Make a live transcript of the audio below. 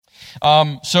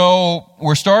So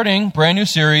we're starting a brand new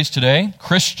series today,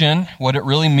 Christian, what it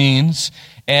really means.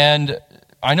 And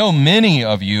I know many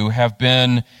of you have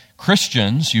been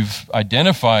Christians. You've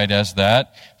identified as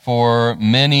that for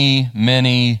many,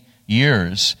 many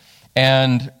years.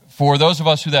 And for those of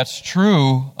us who that's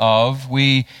true of,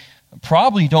 we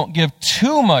probably don't give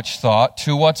too much thought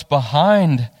to what's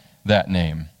behind that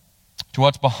name, to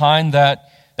what's behind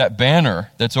that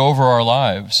banner that's over our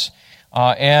lives.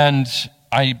 And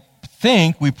I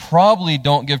think we probably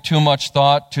don't give too much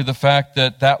thought to the fact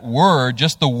that word,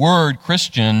 just the word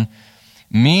Christian,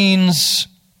 means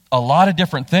a lot of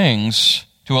different things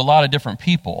to a lot of different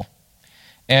people.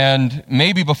 And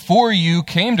maybe before you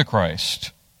came to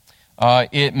Christ,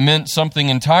 it meant something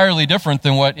entirely different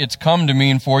than what it's come to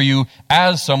mean for you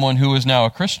as someone who is now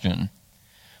a Christian.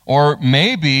 Or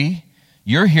maybe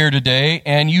you're here today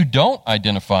and you don't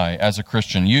identify as a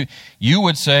Christian. You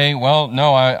would say, well,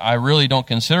 no, I really don't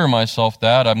consider myself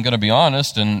that. I'm going to be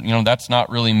honest, and that's not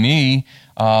really me.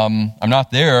 I'm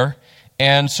not there.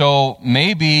 And so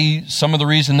maybe some of the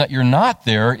reason that you're not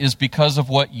there is because of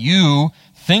what you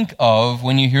think of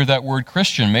when you hear that word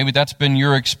Christian. Maybe that's been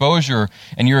your exposure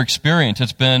and your experience.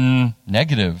 It's been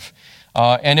negative.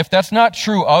 And if that's not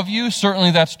true of you, certainly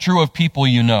that's true of people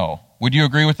you know. Would you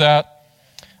agree with that?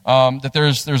 That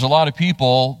there's a lot of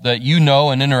people that you know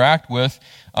and interact with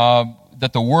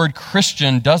that the word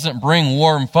Christian doesn't bring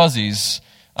warm fuzzies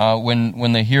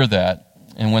when they hear that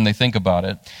and when they think about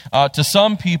it. To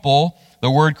some people, the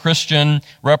word Christian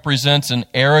represents an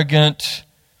arrogant,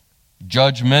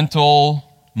 judgmental,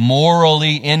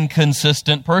 morally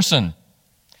inconsistent person.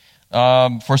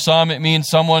 For some, it means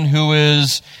someone who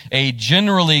is a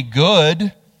generally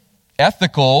good,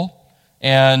 ethical,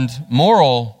 and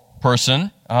moral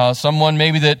person. Someone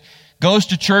maybe that goes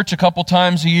to church a couple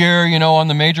times a year, on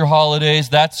the major holidays.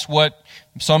 That's what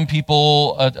some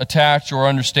people attach or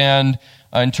understand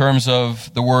in terms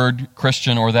of the word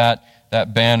Christian or that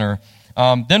banner.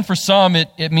 Then for some,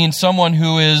 it means someone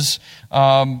who is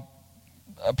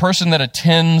a person that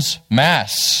attends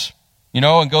Mass,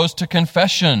 and goes to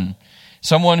confession.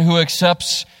 Someone who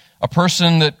accepts a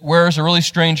person that wears a really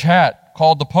strange hat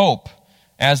called the Pope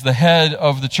as the head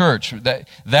of the church.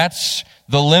 That's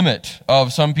the limit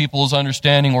of some people's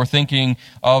understanding or thinking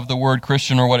of the word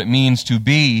Christian or what it means to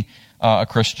be a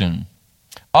Christian.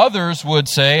 Others would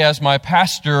say, as my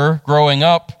pastor growing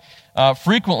up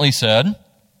frequently said,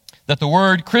 that the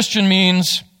word Christian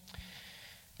means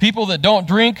people that don't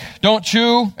drink, don't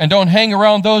chew, and don't hang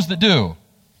around those that do.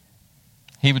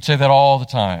 He would say that all the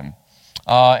time.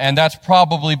 And that's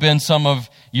probably been some of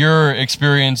your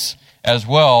experience as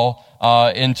well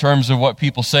in terms of what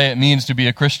people say it means to be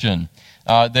a Christian.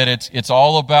 That it's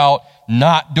all about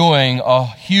not doing a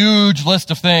huge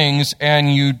list of things,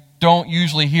 and you don't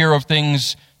usually hear of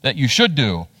things that you should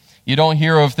do. You don't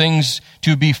hear of things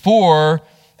to be for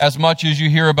as much as you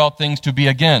hear about things to be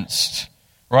against.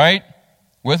 Right?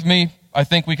 With me? I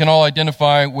think we can all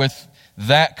identify with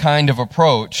that kind of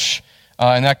approach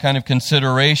and that kind of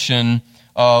consideration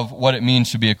of what it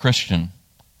means to be a Christian.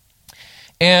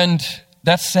 And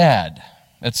that's sad.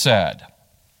 It's sad.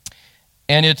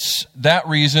 And it's that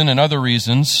reason and other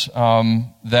reasons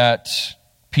that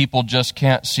people just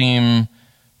can't seem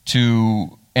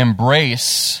to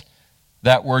embrace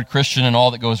that word Christian and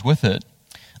all that goes with it.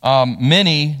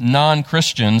 Many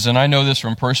non-Christians, and I know this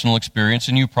from personal experience,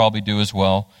 and you probably do as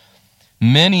well,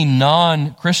 many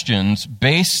non-Christians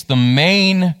base the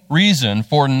main reason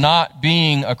for not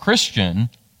being a Christian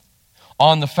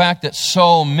on the fact that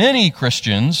so many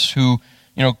Christians who,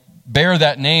 bear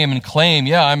that name and claim,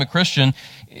 yeah, I'm a Christian,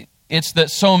 it's that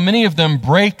so many of them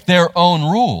break their own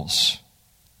rules.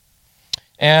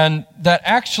 And that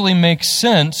actually makes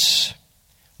sense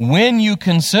when you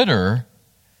consider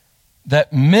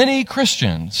that many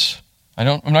Christians, I'm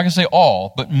not going to say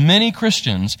all, but many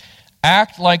Christians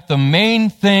act like the main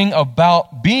thing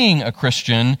about being a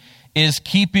Christian is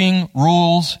keeping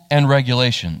rules and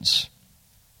regulations,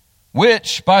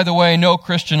 which, by the way, no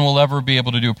Christian will ever be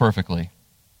able to do perfectly.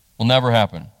 Will never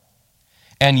happen.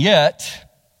 And yet,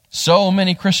 so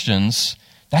many Christians,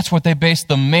 that's what they base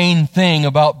the main thing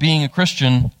about being a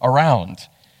Christian around.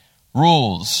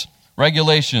 Rules,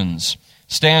 regulations,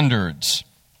 standards,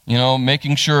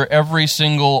 making sure every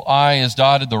single I is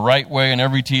dotted the right way and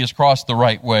every T is crossed the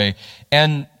right way.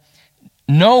 And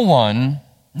no one,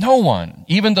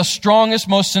 even the strongest,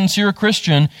 most sincere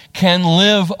Christian, can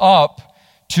live up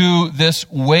to this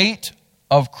weight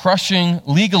of crushing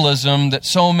legalism that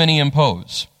so many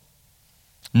impose.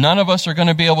 None of us are going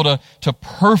to be able to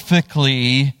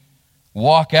perfectly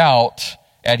walk out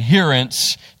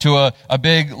adherence to a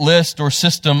big list or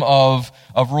system of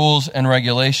rules and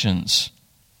regulations.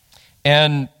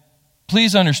 And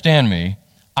please understand me,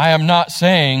 I am not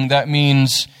saying that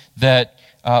means that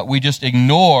we just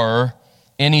ignore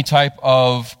any type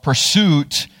of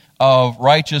pursuit of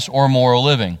righteous or moral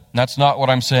living. That's not what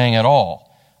I'm saying at all.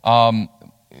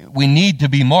 We need to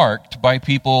be marked by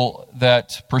people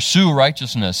that pursue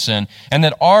righteousness and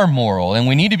that are moral, and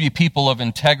we need to be people of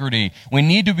integrity. We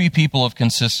need to be people of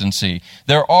consistency.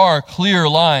 There are clear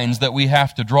lines that we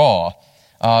have to draw,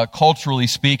 culturally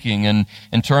speaking, and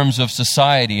in terms of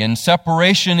society, and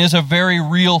separation is a very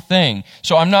real thing.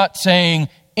 So I'm not saying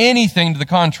anything to the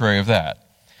contrary of that.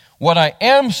 What I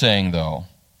am saying, though,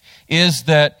 is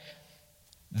that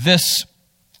this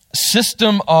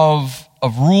system of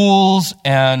rules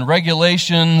and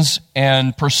regulations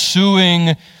and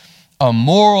pursuing a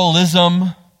moralism,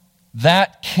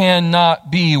 that cannot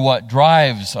be what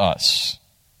drives us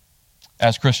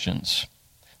as Christians.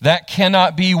 That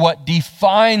cannot be what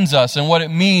defines us and what it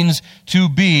means to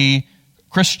be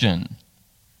Christian.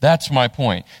 That's my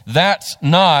point. That's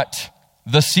not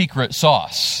the secret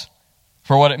sauce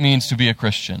for what it means to be a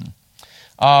Christian.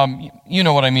 You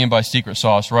know what I mean by secret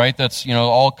sauce, right? That's,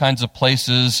 all kinds of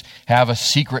places have a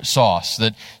secret sauce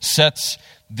that sets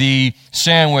the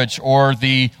sandwich or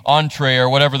the entree or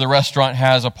whatever the restaurant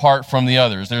has apart from the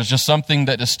others. There's just something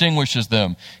that distinguishes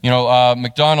them.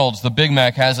 McDonald's, the Big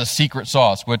Mac, has a secret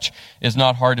sauce, which is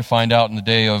not hard to find out in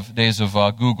the days of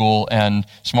Google and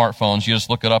smartphones. You just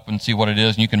look it up and see what it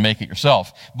is, and you can make it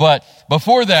yourself. But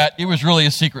before that, it was really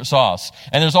a secret sauce.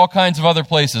 And there's all kinds of other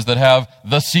places that have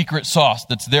the secret sauce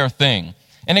that's their thing.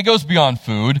 And it goes beyond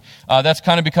food. That's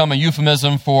kind of become a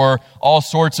euphemism for all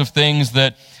sorts of things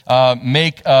that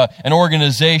make an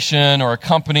organization or a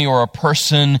company or a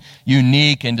person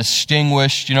unique and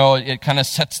distinguished. It kind of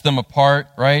sets them apart,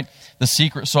 right? The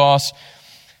secret sauce.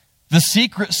 The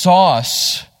secret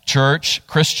sauce, church,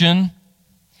 Christian,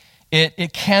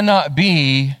 it cannot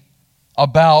be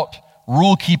about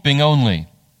rule keeping only.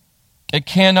 It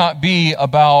cannot be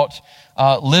about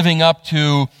living up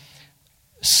to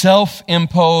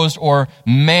self-imposed or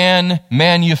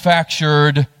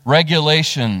man-manufactured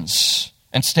regulations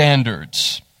and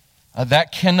standards.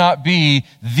 That cannot be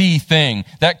the thing.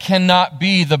 That cannot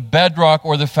be the bedrock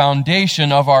or the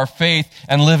foundation of our faith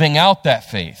and living out that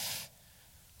faith.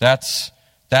 That's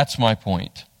my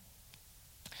point.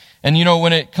 And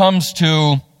when it comes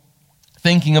to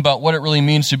thinking about what it really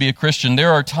means to be a Christian,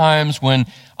 there are times when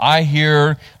I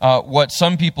hear what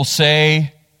some people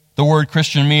say the word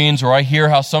Christian means, or I hear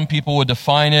how some people would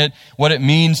define it, what it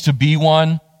means to be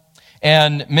one.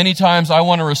 And many times I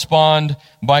want to respond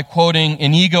by quoting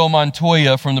Inigo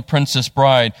Montoya from The Princess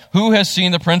Bride. Who has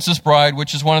seen The Princess Bride,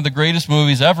 which is one of the greatest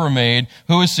movies ever made?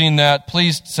 Who has seen that?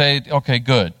 Please say, okay,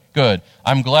 good.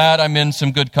 I'm glad I'm in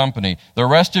some good company. The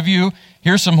rest of you,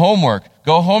 here's some homework.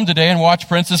 Go home today and watch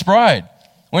Princess Bride.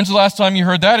 When's the last time you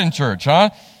heard that in church, huh?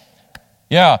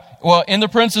 Yeah, well, in The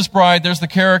Princess Bride, there's the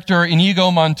character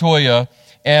Inigo Montoya,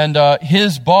 and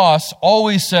his boss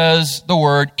always says the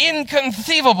word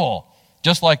inconceivable,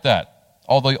 just like that,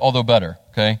 although better,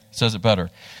 okay? He says it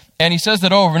better. And he says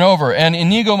that over and over, and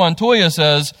Inigo Montoya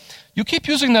says, you keep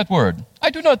using that word. I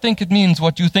do not think it means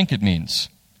what you think it means.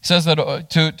 He says that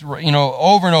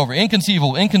over and over,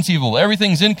 inconceivable,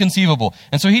 everything's inconceivable.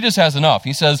 And so he just has enough.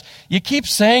 He says, you keep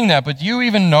saying that, but do you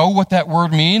even know what that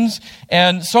word means?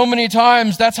 And so many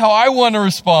times, that's how I want to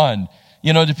respond,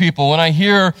 to people. When I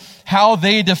hear how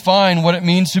they define what it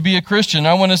means to be a Christian,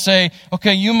 I want to say,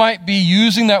 okay, you might be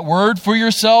using that word for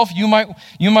yourself. You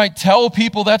might tell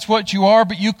people that's what you are,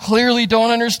 but you clearly don't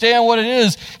understand what it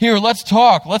is. Here, let's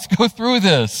talk. Let's go through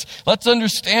this. Let's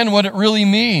understand what it really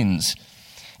means.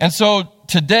 And so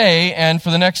today and for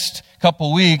the next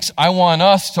couple weeks, I want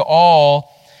us to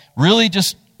all really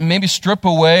just maybe strip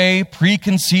away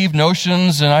preconceived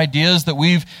notions and ideas that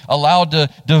we've allowed to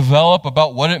develop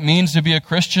about what it means to be a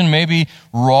Christian, maybe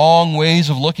wrong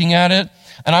ways of looking at it.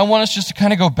 And I want us just to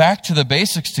kind of go back to the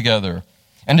basics together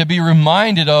and to be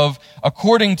reminded of,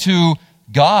 according to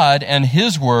God and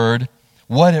His Word,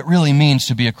 what it really means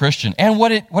to be a Christian and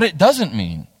what it doesn't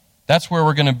mean. That's where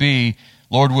we're going to be,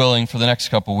 Lord willing, for the next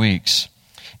couple weeks.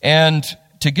 And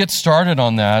to get started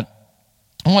on that,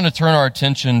 I want to turn our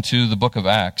attention to the book of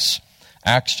Acts,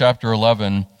 Acts chapter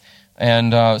 11.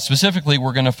 And specifically,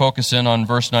 we're going to focus in on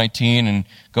verse 19 and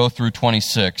go through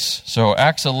 26. So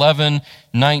Acts 11,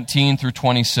 19 through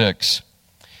 26.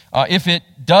 If it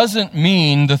doesn't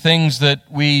mean the things that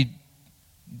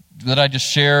I just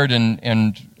shared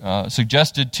and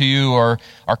suggested to you are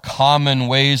common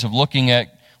ways of looking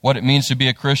at what it means to be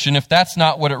a Christian, if that's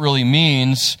not what it really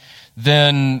means,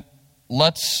 then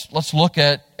let's look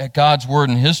at God's word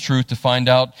and his truth to find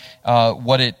out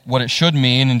what it should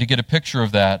mean and to get a picture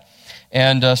of that.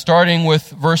 And starting with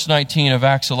verse 19 of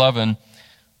Acts 11,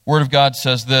 Word of God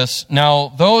says this: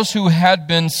 "Now those who had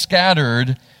been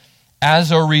scattered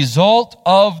as a result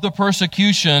of the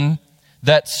persecution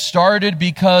that started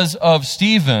because of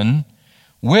Stephen,"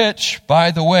 which, by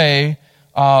the way,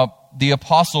 the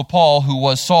Apostle Paul, who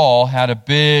was Saul, had a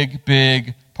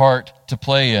big part to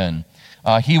play in.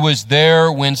 He was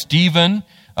there when Stephen,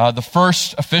 the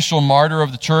first official martyr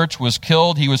of the church, was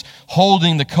killed. He was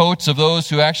holding the coats of those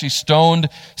who actually stoned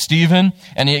Stephen,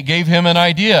 and it gave him an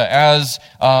idea as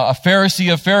a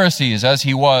Pharisee of Pharisees, as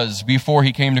he was before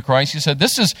he came to Christ. He said,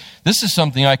 this is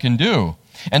something I can do.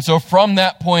 And so from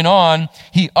that point on,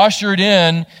 he ushered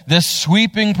in this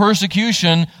sweeping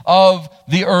persecution of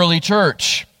the early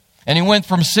church. And he went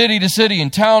from city to city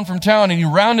and town from town, and he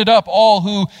rounded up all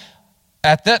who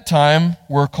at that time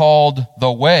were called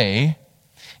the Way.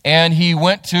 And he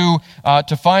went to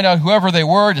find out whoever they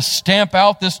were, to stamp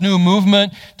out this new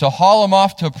movement, to haul them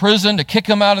off to prison, to kick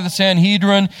them out of the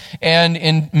Sanhedrin. And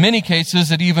in many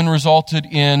cases, it even resulted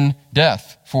in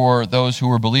death for those who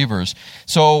were believers.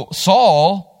 So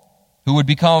Saul, who would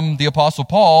become the Apostle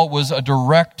Paul, was a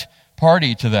direct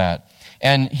party to that.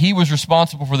 And he was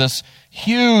responsible for this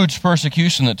huge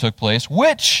persecution that took place,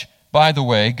 which, by the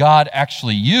way, God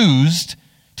actually used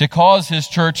to cause his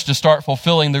church to start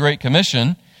fulfilling the Great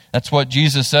Commission. That's what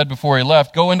Jesus said before he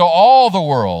left: "Go into all the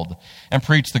world and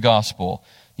preach the gospel."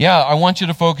 Yeah, I want you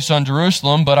to focus on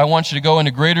Jerusalem, but I want you to go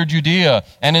into greater Judea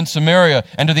and in Samaria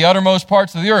and to the uttermost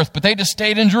parts of the earth. But they just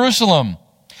stayed in Jerusalem.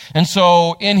 And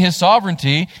so in his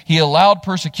sovereignty, he allowed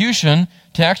persecution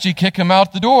to actually kick him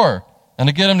out the door and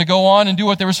to get them to go on and do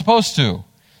what they were supposed to.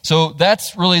 So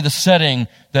that's really the setting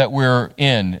that we're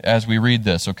in as we read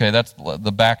this, okay? That's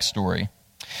the backstory.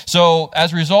 So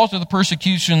as a result of the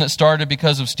persecution that started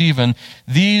because of Stephen,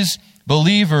 these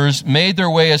believers made their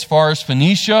way as far as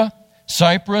Phoenicia,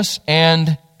 Cyprus,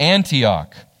 and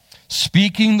Antioch,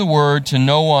 speaking the word to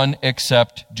no one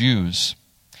except Jews.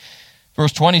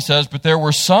 Verse 20 says, "But there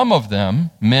were some of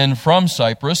them, men from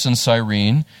Cyprus and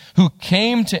Cyrene, who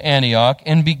came to Antioch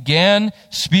and began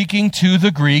speaking to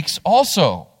the Greeks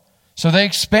also." So they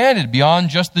expanded beyond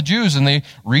just the Jews, and they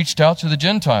reached out to the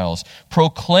Gentiles,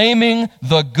 proclaiming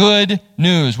the good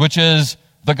news, which is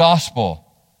the gospel.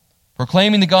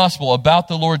 Proclaiming the gospel about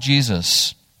the Lord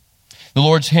Jesus. The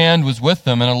Lord's hand was with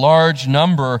them, and a large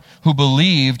number who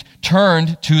believed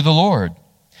turned to the Lord.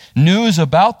 News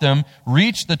about them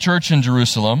reached the church in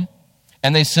Jerusalem,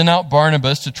 and they sent out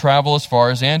Barnabas to travel as far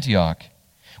as Antioch.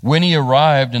 When he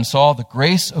arrived and saw the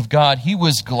grace of God, he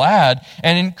was glad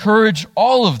and encouraged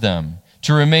all of them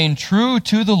to remain true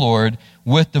to the Lord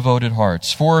with devoted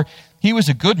hearts. For he was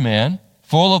a good man,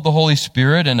 full of the Holy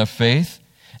Spirit and of faith,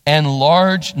 and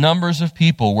large numbers of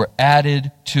people were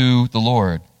added to the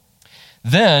Lord.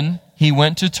 Then he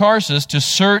went to Tarsus to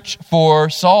search for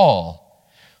Saul,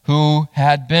 who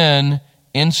had been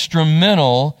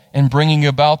instrumental in bringing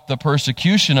about the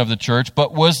persecution of the church,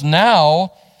 but was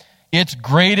now its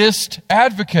greatest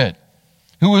advocate,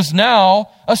 who was now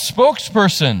a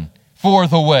spokesperson for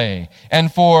the Way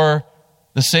and for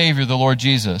the Savior, the Lord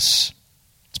Jesus.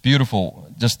 It's beautiful,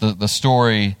 just the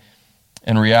story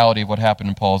and reality of what happened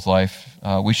in Paul's life.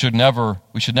 We should never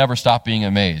stop being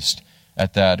amazed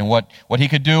at that and what he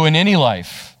could do in any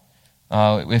life.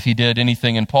 If he did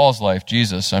anything in Paul's life,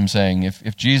 Jesus, I'm saying,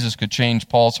 if Jesus could change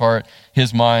Paul's heart,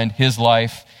 his mind, his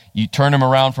life, you turn him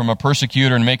around from a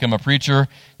persecutor and make him a preacher,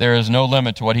 there is no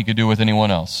limit to what he could do with anyone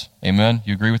else. Amen?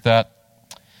 You agree with that?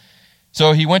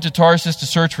 So he went to Tarsus to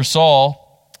search for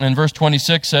Saul, and verse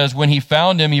 26 says, "When he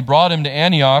found him, he brought him to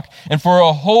Antioch, and for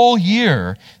a whole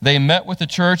year they met with the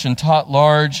church and taught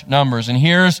large numbers." And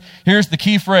here's the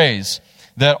key phrase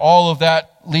that all of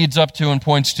that leads up to and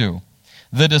points to.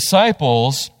 The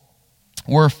disciples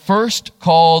were first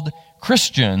called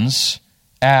Christians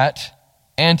at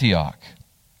Antioch.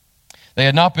 They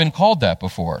had not been called that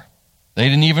before. They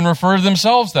didn't even refer to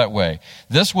themselves that way.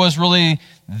 This was really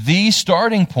the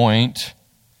starting point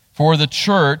for the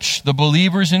church, the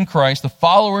believers in Christ, the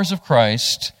followers of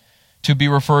Christ, to be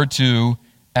referred to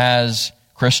as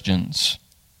Christians.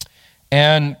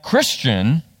 And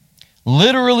Christian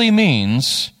literally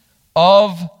means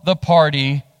of the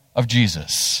party of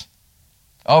Jesus.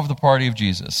 Of the party of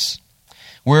Jesus.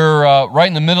 We're right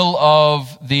in the middle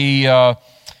of the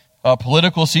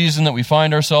political season that we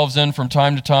find ourselves in from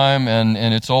time to time, and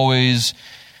it's always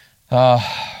an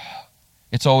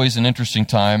interesting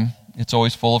time. It's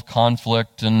always full of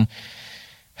conflict and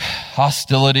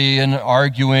hostility and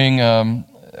arguing.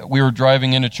 we were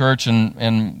driving into church,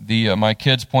 and my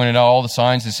kids pointed out all the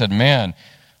signs. They said, "Man,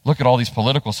 look at all these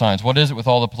political signs. What is it with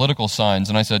all the political signs?"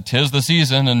 And I said, "'Tis the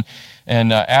season."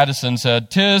 And Addison said,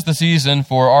 "'Tis the season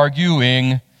for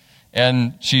arguing."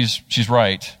 And she's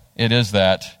right. It is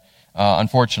that,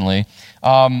 unfortunately.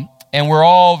 And we're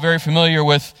all very familiar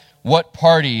with what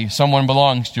party someone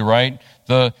belongs to, right?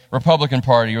 The Republican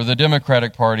Party or the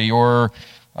Democratic Party or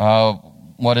the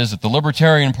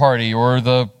Libertarian Party or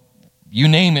the you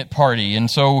name it party.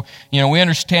 And so, we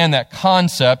understand that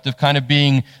concept of kind of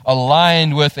being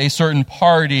aligned with a certain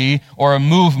party or a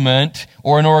movement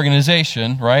or an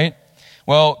organization, right?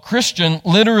 Well, Christian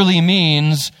literally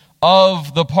means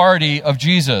of the party of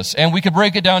Jesus. And we could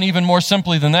break it down even more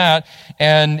simply than that.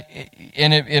 And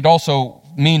it also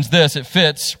means this. It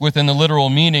fits within the literal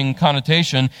meaning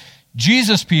connotation.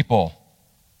 Jesus people.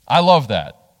 I love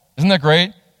that. Isn't that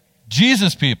great?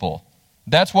 Jesus people.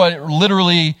 That's what it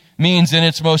literally means in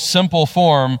its most simple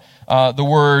form, the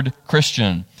word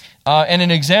Christian. And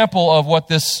an example of what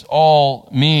this all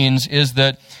means is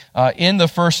that in the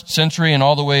first century and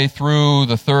all the way through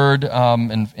the third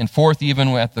and fourth, even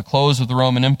at the close of the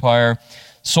Roman Empire,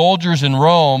 soldiers in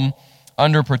Rome,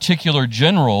 under particular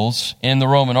generals in the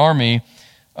Roman army,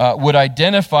 would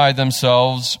identify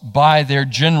themselves by their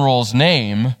general's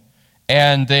name,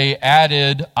 and they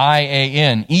added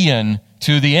I-A-N, Ian,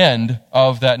 to the end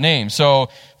of that name. So,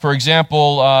 for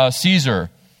example, Caesar,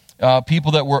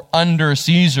 people that were under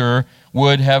Caesar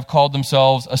would have called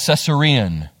themselves a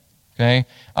Caesarean. Okay,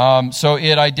 so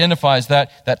it identifies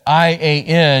that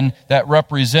I-A-N that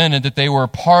represented that they were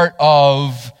part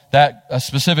of that a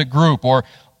specific group or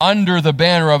under the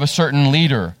banner of a certain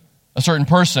leader, a certain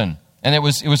person, and it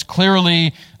was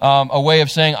clearly a way of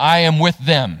saying I am with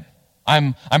them,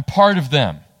 I'm part of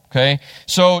them. Okay,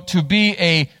 so to be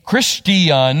a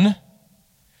Christian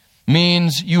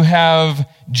means you have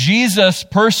Jesus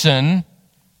person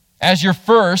as your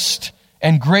first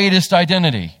and greatest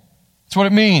identity. That's what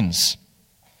it means.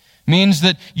 It means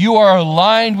that you are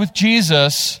aligned with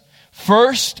Jesus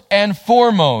first and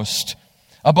foremost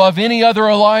above any other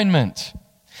alignment.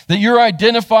 That you're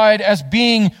identified as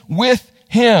being with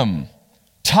Him,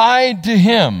 tied to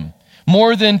Him,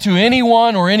 more than to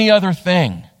anyone or any other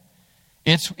thing.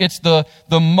 It's the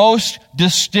most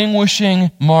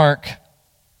distinguishing mark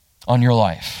on your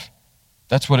life.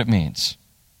 That's what it means.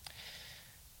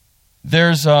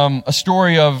 There's a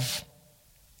story of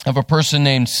a person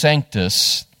named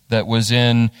Sanctus that was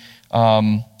in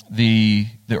the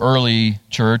early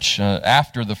church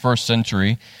after the first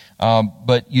century.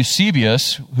 But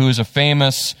Eusebius, who is a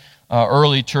famous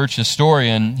early church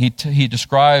historian, he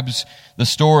describes the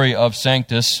story of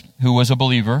Sanctus, who was a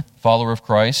believer, follower of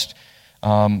Christ,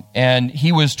 and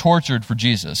he was tortured for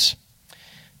Jesus.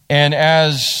 And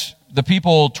as the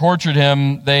people tortured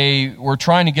him, they were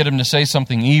trying to get him to say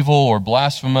something evil or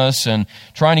blasphemous and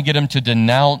trying to get him to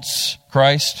denounce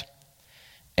Christ.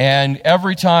 And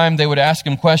every time they would ask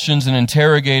him questions and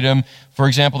interrogate him, for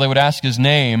example, they would ask his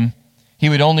name, he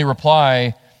would only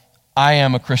reply, "I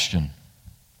am a Christian."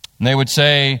 And they would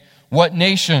say, "What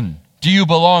nation do you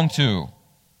belong to?"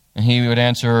 And he would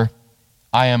answer,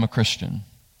 "I am a Christian."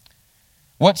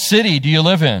 "What city do you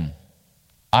live in?"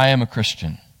 "I am a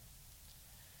Christian."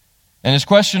 And his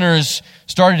questioners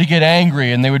started to get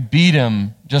angry, and they would beat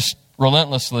him just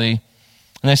relentlessly.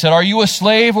 And they said, "Are you a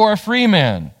slave or a free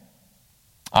man?"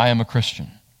 "I am a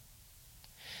Christian."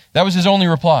 That was his only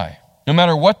reply. No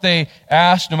matter what they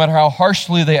asked, no matter how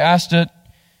harshly they asked it,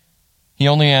 he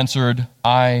only answered,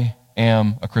 "I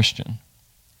am a Christian."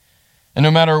 And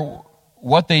no matter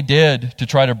what they did to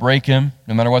try to break him,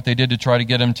 no matter what they did to try to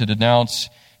get him to denounce,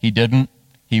 he didn't.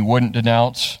 He wouldn't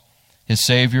denounce his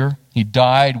Savior. He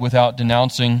died without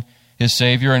denouncing his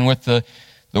Savior. And with the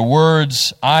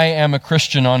words, "I am a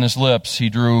Christian" on his lips, he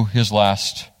drew his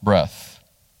last breath.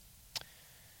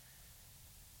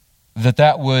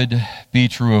 That would be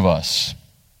true of us.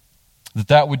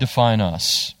 That would define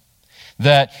us.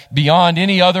 That beyond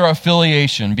any other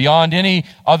affiliation, beyond any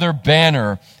other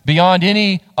banner, beyond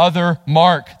any other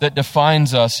mark that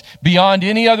defines us, beyond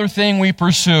any other thing we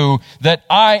pursue, that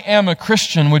 "I am a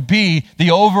Christian" would be the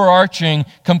overarching,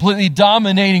 completely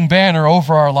dominating banner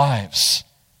over our lives.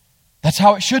 That's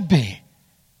how it should be.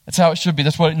 That's how it should be.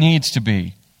 That's what it needs to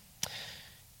be.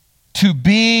 To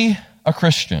be a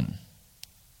Christian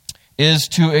is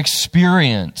to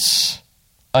experience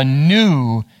a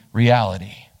new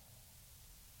reality.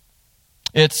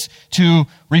 It's to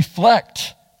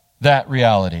reflect that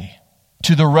reality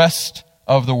to the rest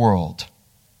of the world.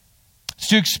 It's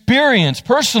to experience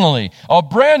personally a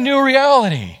brand new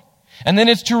reality. And then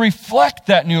it's to reflect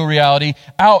that new reality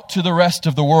out to the rest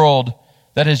of the world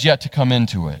that has yet to come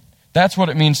into it. That's what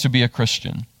it means to be a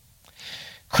Christian.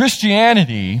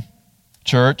 Christianity,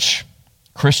 church,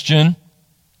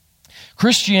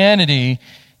 Christianity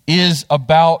is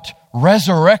about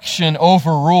resurrection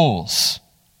over rules.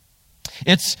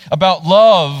 It's about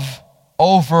love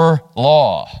over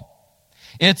law.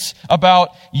 It's about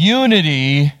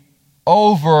unity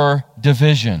over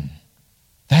division.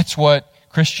 That's what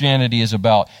Christianity is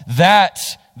about.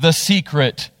 That's the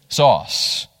secret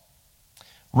sauce.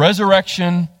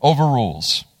 Resurrection over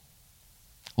rules.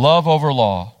 Love over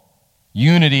law.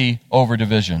 Unity over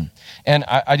division. And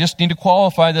I just need to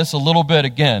qualify this a little bit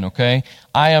again, okay?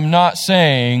 I am not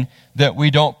saying that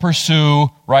we don't pursue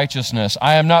righteousness.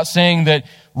 I am not saying that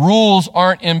rules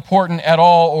aren't important at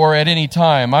all or at any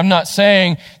time. I'm not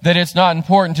saying that it's not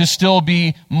important to still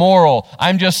be moral.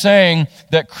 I'm just saying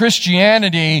that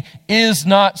Christianity is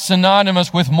not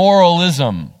synonymous with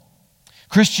moralism.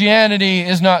 Christianity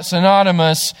is not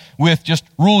synonymous with just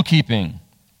rule keeping.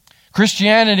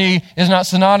 Christianity is not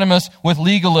synonymous with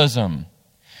legalism.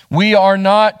 We are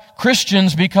not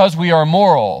Christians because we are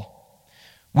moral.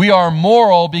 We are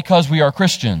moral because we are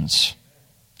Christians.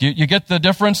 You get the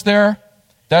difference there?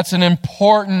 That's an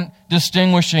important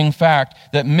distinguishing fact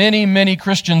that many, many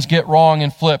Christians get wrong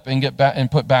and flip and get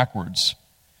and put backwards.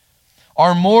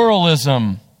 Our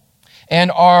moralism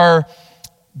and our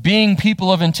being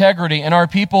people of integrity and our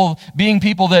people being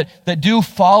people that do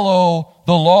follow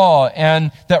the law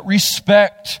and that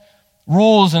respect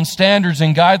rules and standards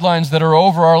and guidelines that are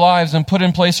over our lives and put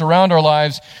in place around our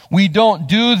lives, we don't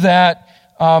do that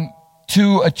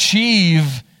to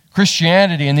achieve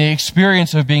Christianity and the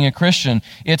experience of being a Christian.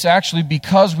 It's actually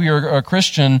because we are a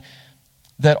Christian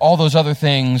that all those other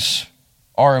things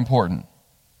are important.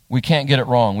 We can't get it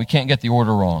wrong. We can't get the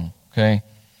order wrong, okay?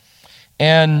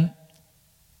 And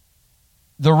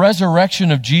the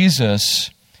resurrection of Jesus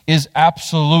is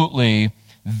absolutely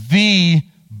the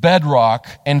bedrock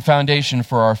and foundation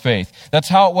for our faith. That's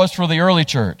how it was for the early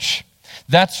church.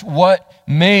 That's what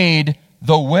made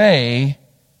the way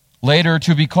later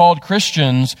to be called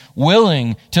Christians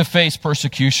willing to face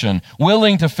persecution,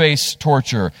 willing to face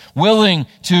torture, willing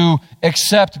to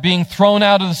accept being thrown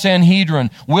out of the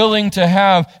Sanhedrin, willing to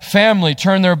have family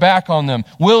turn their back on them,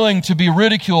 willing to be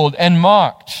ridiculed and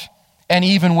mocked, and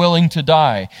even willing to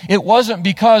die. It wasn't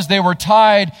because they were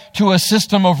tied to a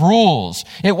system of rules.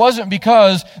 It wasn't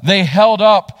because they held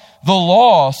up the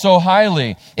law so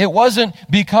highly. It wasn't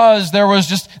because there was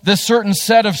just this certain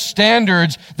set of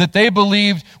standards that they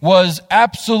believed was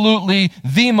absolutely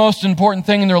the most important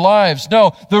thing in their lives.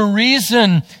 No, the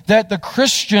reason that the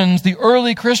Christians, the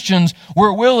early Christians,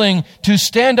 were willing to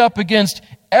stand up against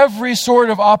every sort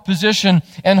of opposition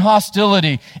and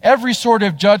hostility, every sort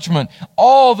of judgment,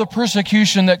 all the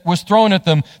persecution that was thrown at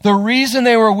them, the reason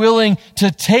they were willing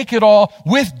to take it all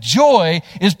with joy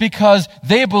is because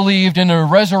they believed in a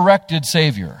resurrected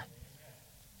Savior.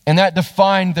 And that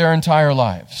defined their entire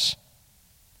lives.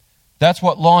 That's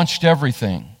what launched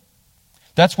everything.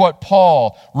 That's what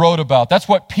Paul wrote about. That's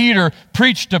what Peter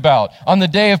preached about on the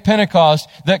day of Pentecost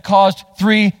that caused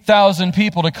 3,000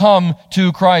 people to come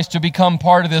to Christ, to become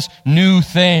part of this new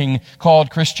thing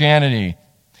called Christianity.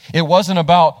 It wasn't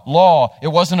about law. It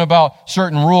wasn't about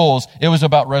certain rules. It was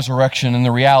about resurrection and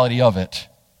the reality of it.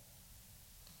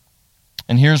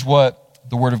 And here's what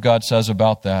the Word of God says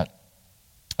about that.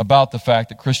 About the fact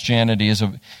that Christianity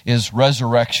is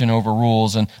resurrection over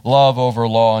rules and love over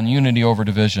law and unity over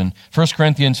division. 1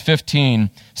 Corinthians 15,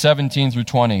 17 through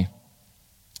 20.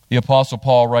 The Apostle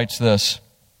Paul writes this.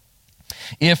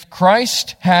 If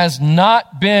Christ has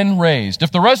not been raised,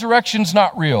 if the resurrection's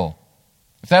not real,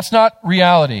 if that's not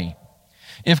reality,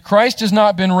 if Christ has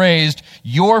not been raised,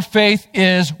 your faith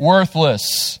is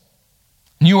worthless.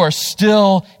 You are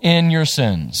still in your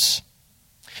sins.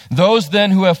 Those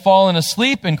then who have fallen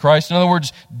asleep in Christ, in other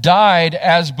words, died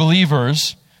as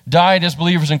believers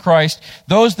in Christ,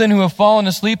 those then who have fallen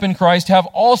asleep in Christ have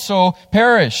also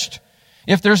perished.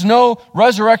 If there's no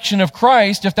resurrection of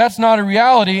Christ, if that's not a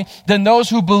reality, then those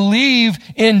who believe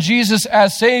in Jesus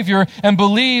as Savior and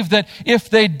believe that if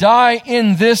they die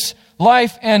in this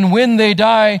life and when they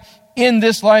die in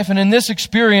this life and in this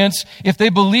experience, if they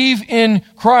believe in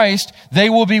Christ, they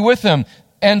will be with Him.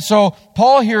 And so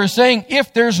Paul here is saying,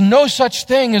 if there's no such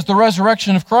thing as the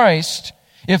resurrection of Christ,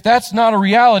 if that's not a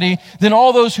reality, then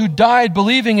all those who died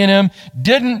believing in Him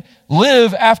didn't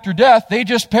live after death. They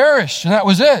just perished, and that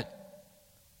was it.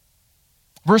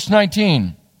 Verse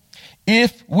 19,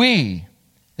 this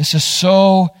is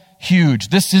so huge.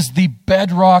 This is the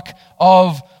bedrock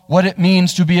of what it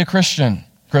means to be a Christian.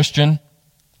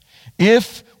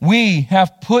 If we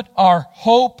have put our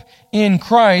hope in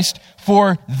Christ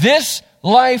for this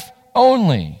life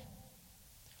only.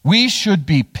 We should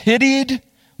be pitied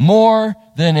more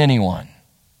than anyone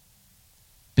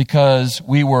because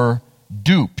we were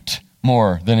duped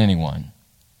more than anyone.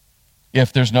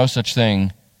 If there's no such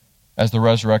thing as the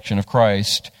resurrection of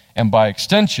Christ, and by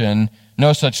extension,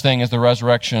 no such thing as the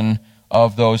resurrection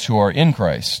of those who are in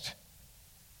Christ.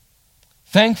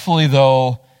 Thankfully,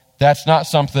 though, that's not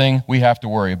something we have to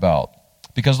worry about.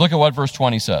 Because look at what verse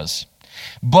 20 says.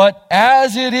 But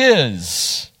as it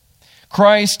is,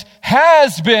 Christ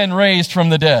has been raised from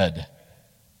the dead,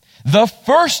 the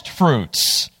first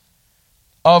fruits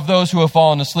of those who have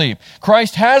fallen asleep.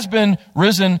 Christ has been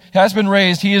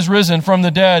raised, he is risen from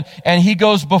the dead, and he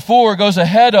goes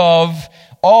ahead of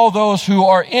all those who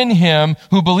are in him,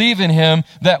 who believe in him,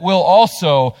 that will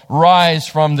also rise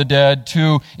from the dead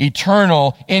to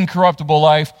eternal, incorruptible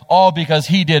life, all because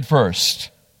he did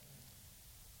first.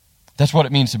 That's what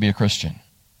it means to be a Christian.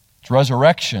 It's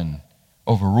resurrection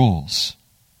over rules.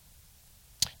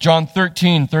 John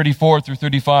 13:34 through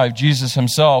 35, Jesus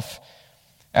himself,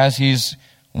 as he's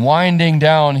winding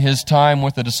down his time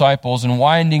with the disciples and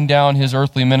winding down his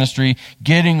earthly ministry,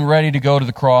 getting ready to go to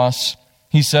the cross,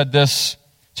 he said this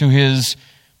to his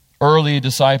early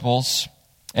disciples,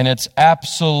 and it's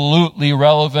absolutely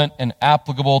relevant and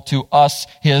applicable to us,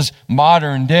 his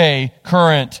modern day,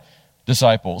 current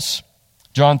disciples.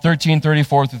 John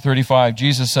 13:34 through 35,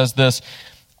 Jesus says this,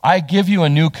 I give you a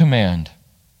new command.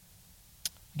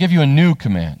 I give you a new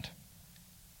command.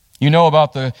 You know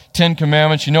about the 10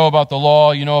 commandments, you know about the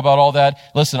law, you know about all that.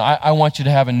 Listen, I want you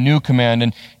to have a new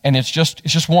command, and it's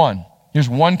just one. Here's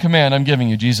one command I'm giving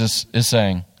you, Jesus is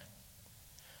saying.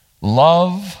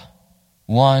 Love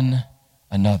one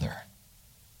another.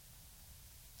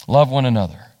 Love one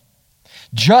another.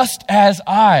 Just as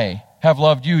I have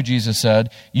loved you, Jesus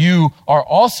said, you are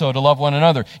also to love one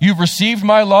another. You've received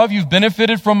my love. You've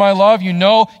benefited from my love. You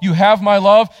know you have my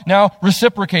love. Now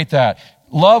reciprocate that.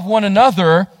 Love one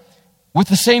another with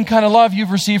the same kind of love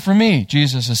you've received from me,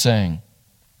 Jesus is saying.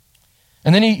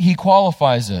 And then he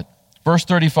qualifies it. Verse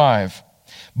 35.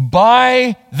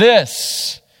 By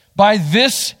this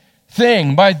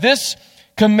thing, by this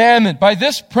commandment, by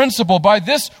this principle, by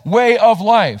this way of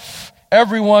life,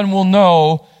 everyone will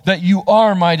know that you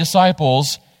are my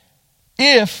disciples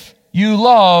if you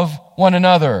love one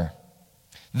another.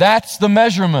 That's the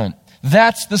measurement.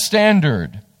 That's the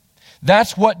standard.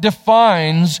 That's what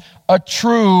defines a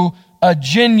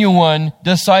genuine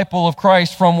disciple of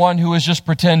Christ from one who is just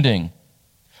pretending,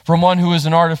 from one who is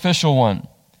an artificial one.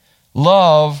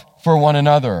 Love for one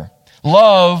another.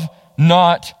 Love,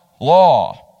 not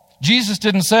law. Jesus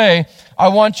didn't say, I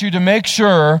want you to make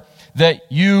sure that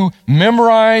you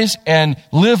memorize and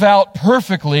live out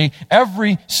perfectly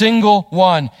every single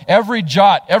one, every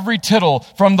jot, every tittle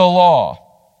from the law.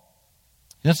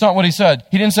 That's not what he said.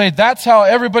 He didn't say, that's how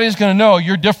everybody's going to know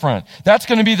you're different. That's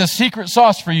going to be the secret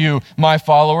sauce for you, my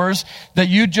followers, that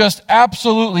you just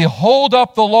absolutely hold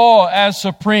up the law as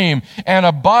supreme and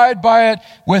abide by it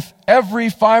with every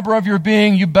fiber of your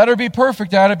being. You better be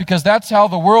perfect at it because that's how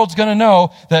the world's going to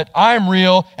know that I'm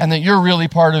real and that you're really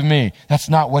part of me. That's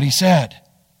not what he said.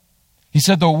 He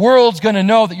said the world's going to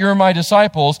know that you're my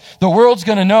disciples. The world's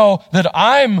going to know that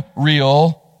I'm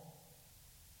real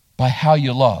by how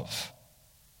you love.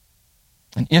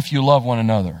 And if you love one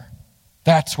another,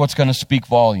 that's what's going to speak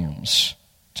volumes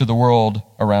to the world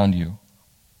around you.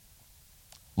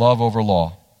 Love over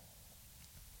law.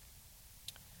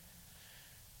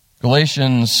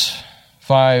 Galatians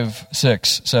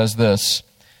 5:6 says this,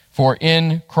 for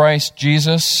in Christ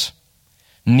Jesus,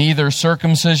 neither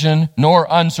circumcision nor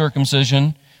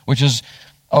uncircumcision, which is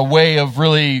a way of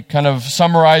really kind of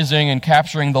summarizing and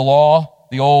capturing the law,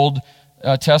 the Old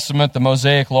Testament, the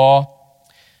Mosaic law.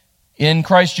 In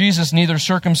Christ Jesus, neither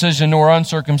circumcision nor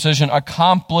uncircumcision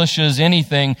accomplishes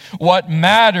anything. What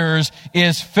matters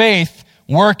is faith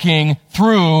working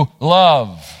through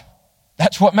love.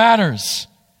 That's what matters.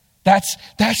 That's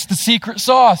the secret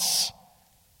sauce.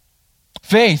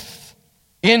 Faith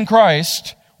in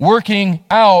Christ working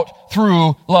out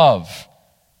through love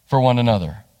for one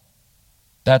another.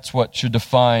 That's what should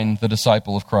define the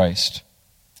disciple of Christ.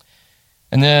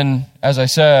 And then, as I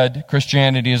said,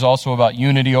 Christianity is also about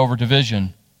unity over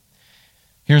division.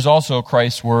 Here's also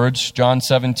Christ's words, John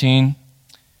 17,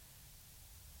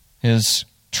 his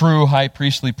true high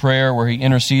priestly prayer where he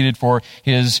interceded for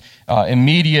his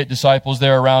immediate disciples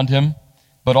there around him,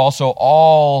 but also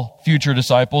all future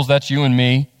disciples, that's you and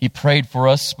me. He prayed for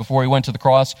us before he went to the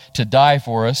cross to die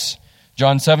for us.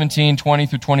 John 17, 20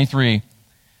 through 23,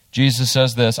 Jesus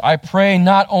says this, I pray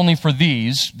not only for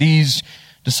these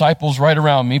disciples right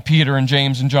around me, Peter and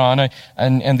James and John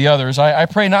and the others. I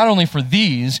pray not only for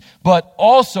these, but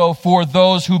also for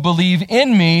those who believe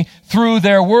in me through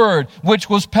their word, which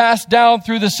was passed down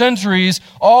through the centuries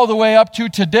all the way up to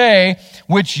today,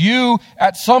 which you,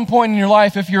 at some point in your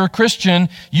life, if you're a Christian,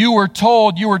 you were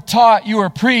told, you were taught, you were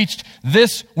preached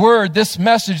this word, this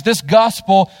message, this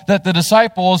gospel that the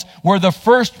disciples were the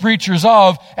first preachers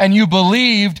of, and you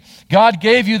believed. God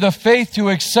gave you the faith to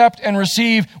accept and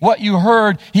receive what you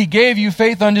heard. He gave you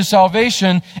faith unto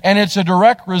salvation, and it's a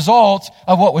direct result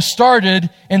of what was started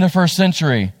in the first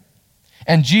century.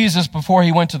 And Jesus, before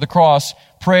he went to the cross,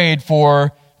 prayed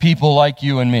for people like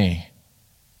you and me.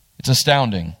 It's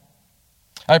astounding.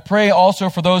 I pray also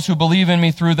for those who believe in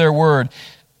me through their word.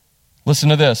 Listen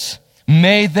to this.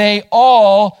 May they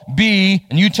all be,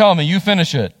 and you tell me, you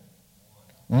finish it.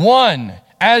 One.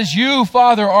 As you,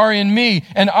 Father, are in me,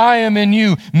 and I am in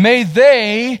you, may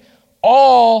they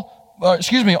also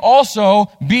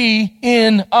be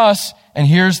in us. And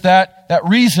here's that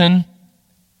reason,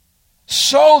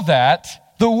 so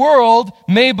that the world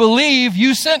may believe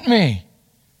you sent me.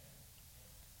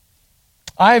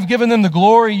 I have given them the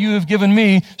glory you have given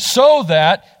me, so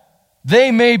that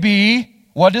they may be,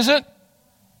 what is it?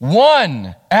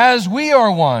 One, as we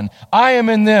are one. I am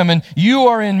in them, and you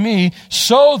are in me,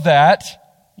 so that,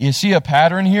 you see a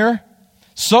pattern here?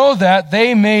 So that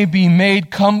they may be made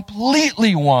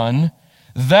completely one,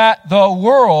 that the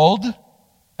world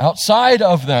outside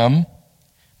of them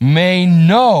may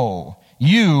know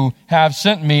you have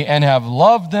sent me and have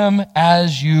loved them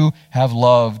as you have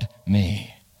loved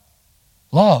me.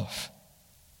 Love.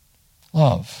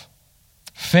 Love.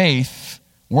 Faith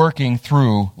working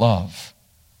through love.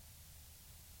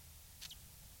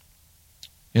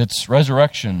 It's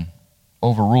resurrection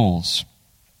over rules.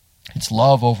 It's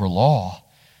love over law.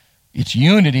 It's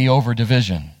unity over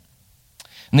division.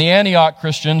 And the Antioch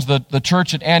Christians, the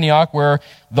church at Antioch, where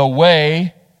the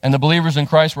way and the believers in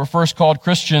Christ were first called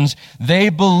Christians, they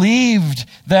believed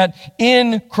that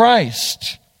in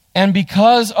Christ and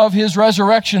because of his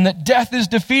resurrection that death is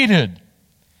defeated.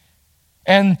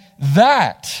 And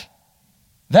that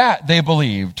they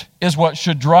believed is what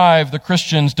should drive the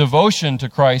Christian's devotion to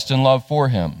Christ and love for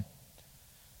him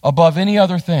above any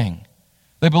other thing.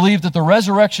 They believed that the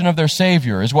resurrection of their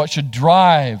Savior is what should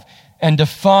drive and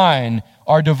define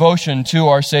our devotion to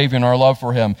our Savior and our love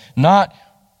for him. Not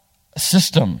a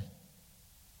system,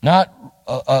 not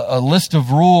a list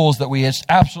of rules that we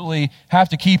absolutely have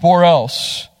to keep or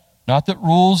else. Not that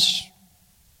rules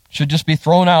should just be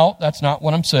thrown out. That's not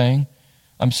what I'm saying.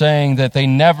 I'm saying that they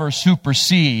never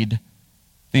supersede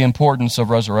the importance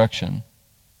of resurrection.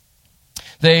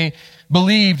 They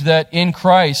believed that in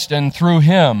Christ and through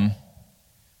him,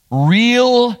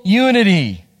 real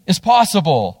unity is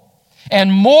possible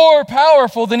and more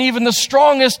powerful than even the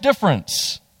strongest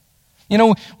difference. You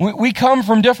know, we come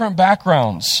from different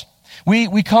backgrounds.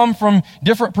 We come from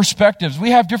different perspectives.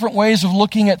 We have different ways of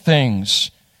looking at things.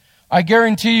 I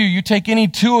guarantee you take any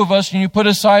two of us and you put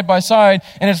us side by side,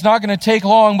 and it's not going to take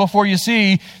long before you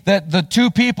see that the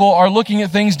two people are looking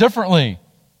at things differently.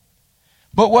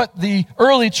 But what the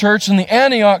early church and the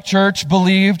Antioch church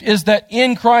believed is that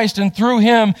in Christ and through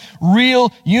him,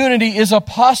 real unity is a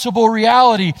possible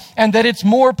reality, and that it's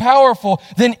more powerful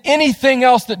than anything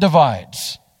else that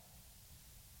divides.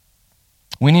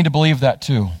 We need to believe that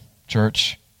too,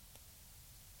 church.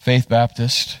 Faith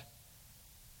Baptist,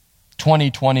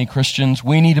 2020 Christians,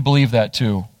 we need to believe that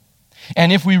too.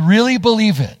 And if we really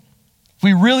believe it, if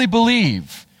we really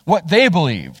believe what they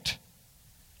believed,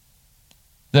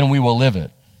 then we will live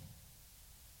it.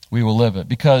 We will live it.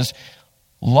 Because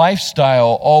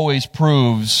lifestyle always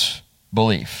proves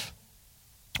belief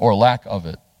or lack of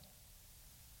it.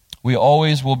 We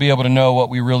always will be able to know what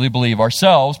we really believe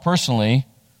ourselves personally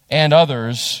and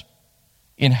others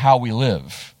in how we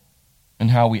live and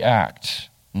how we act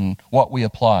and what we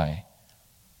apply.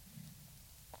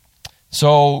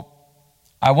 So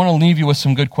I want to leave you with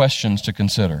some good questions to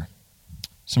consider,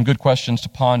 some good questions to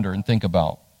ponder and think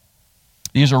about.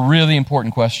 These are really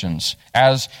important questions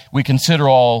as we consider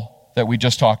all that we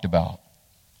just talked about.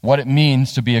 What it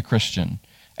means to be a Christian.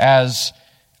 As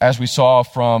we saw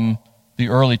from the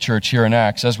early church here in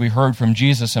Acts, as we heard from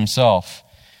Jesus himself.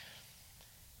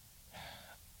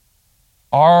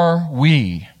 Are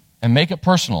we, and make it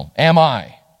personal, am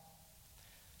I,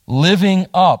 living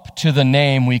up to the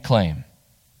name we claim?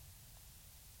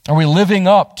 Are we living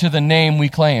up to the name we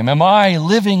claim? Am I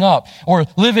living up or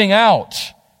living out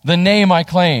the name I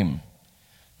claim?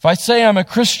 If I say I'm a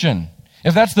Christian,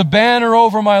 if that's the banner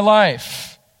over my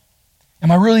life,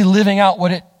 am I really living out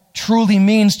what it truly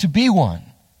means to be one?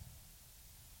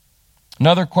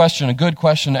 Another question, a good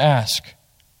question to ask.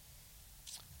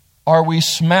 Are we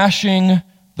smashing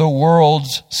the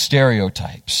world's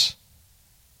stereotypes?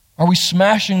 Are we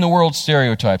smashing the world's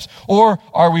stereotypes? Or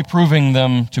are we proving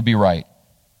them to be right?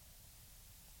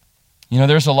 You know,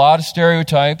 there's a lot of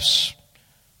stereotypes,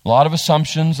 a lot of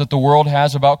assumptions that the world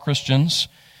has about Christians.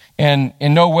 And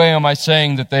in no way am I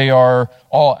saying that they are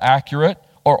all accurate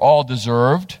or all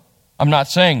deserved. I'm not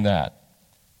saying that.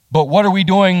 But what are we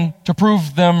doing to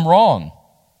prove them wrong?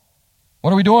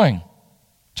 What are we doing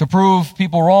to prove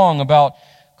people wrong about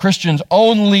Christians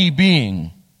only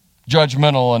being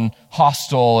judgmental and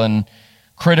hostile and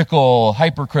critical,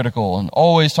 hypercritical, and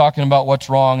always talking about what's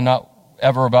wrong, not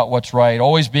ever about what's right,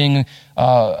 always being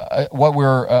what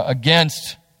we're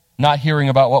against, not hearing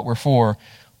about what we're for?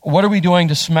 What are we doing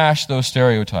to smash those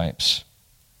stereotypes?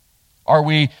 Are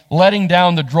we letting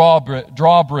down the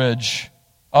drawbridge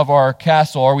of our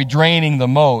castle? Are we draining the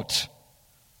moat?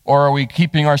 Or are we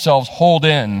keeping ourselves holed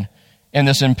in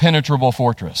this impenetrable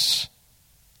fortress?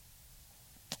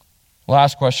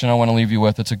 Last question I want to leave you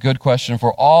with. It's a good question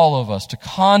for all of us to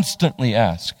constantly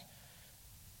ask.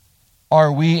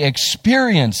 Are we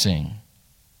experiencing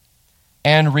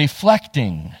and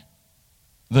reflecting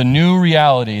the new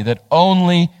reality that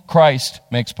only Christ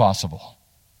makes possible?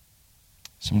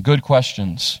 Some good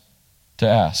questions to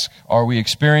ask. Are we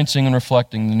experiencing and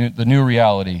reflecting the new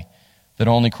reality that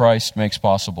only Christ makes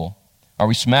possible? Are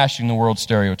we smashing the world's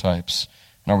stereotypes?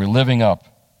 And are we living up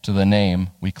to the name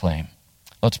we claim?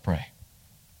 Let's pray.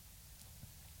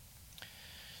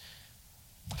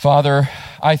 Father,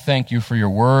 I thank you for your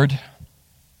word.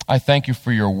 I thank you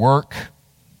for your work.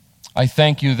 I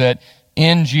thank you that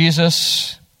in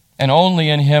Jesus and only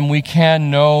in him we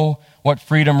can know what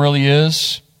freedom really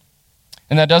is.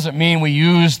 And that doesn't mean we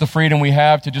use the freedom we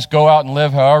have to just go out and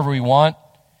live however we want.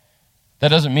 That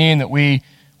doesn't mean that we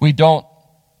don't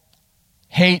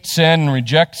hate sin and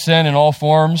reject sin in all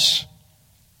forms.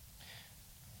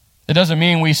 It doesn't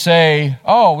mean we say,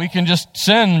 oh, we can just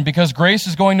sin because grace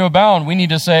is going to abound. We need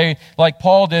to say, like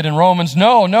Paul did in Romans,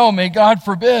 no, may God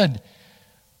forbid.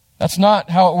 That's not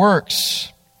how it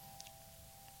works.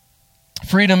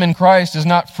 Freedom in Christ is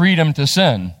not freedom to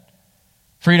sin.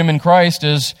 Freedom in Christ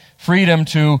is freedom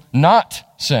to not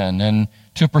sin and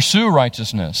to pursue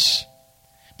righteousness.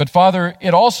 But Father,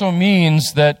 it also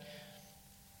means that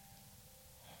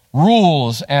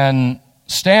rules and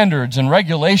standards and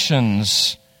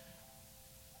regulations,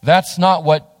 that's not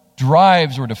what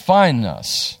drives or defines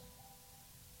us.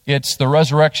 It's the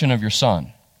resurrection of your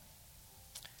Son.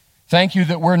 Thank you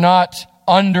that we're not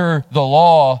under the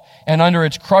law and under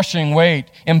its crushing weight,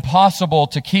 impossible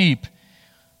to keep.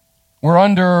 We're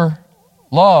under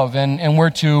love, and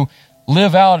we're to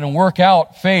live out and work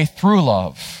out faith through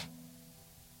love.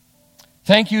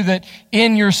 Thank you that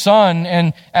in your Son,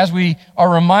 and as we are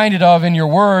reminded of in your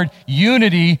word,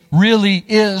 unity really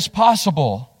is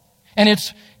possible. And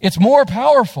it's more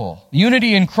powerful.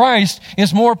 Unity in Christ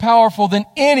is more powerful than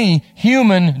any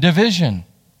human division.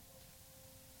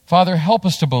 Father, help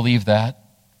us to believe that.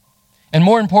 And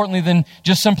more importantly than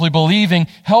just simply believing,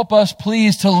 help us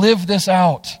please to live this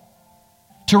out,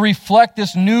 to reflect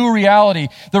this new reality,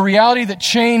 the reality that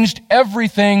changed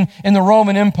everything in the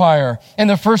Roman Empire in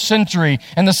the first century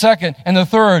and the second and the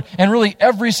third and really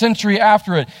every century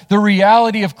after it, the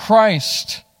reality of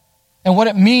Christ and what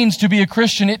it means to be a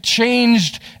Christian. It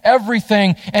changed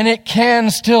everything, and it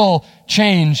can still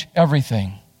change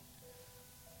everything.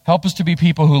 Help us to be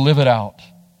people who live it out,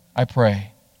 I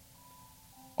pray.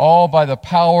 All by the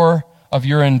power of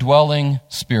your indwelling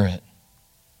Spirit.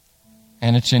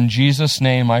 And it's in Jesus'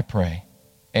 name I pray.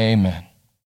 Amen.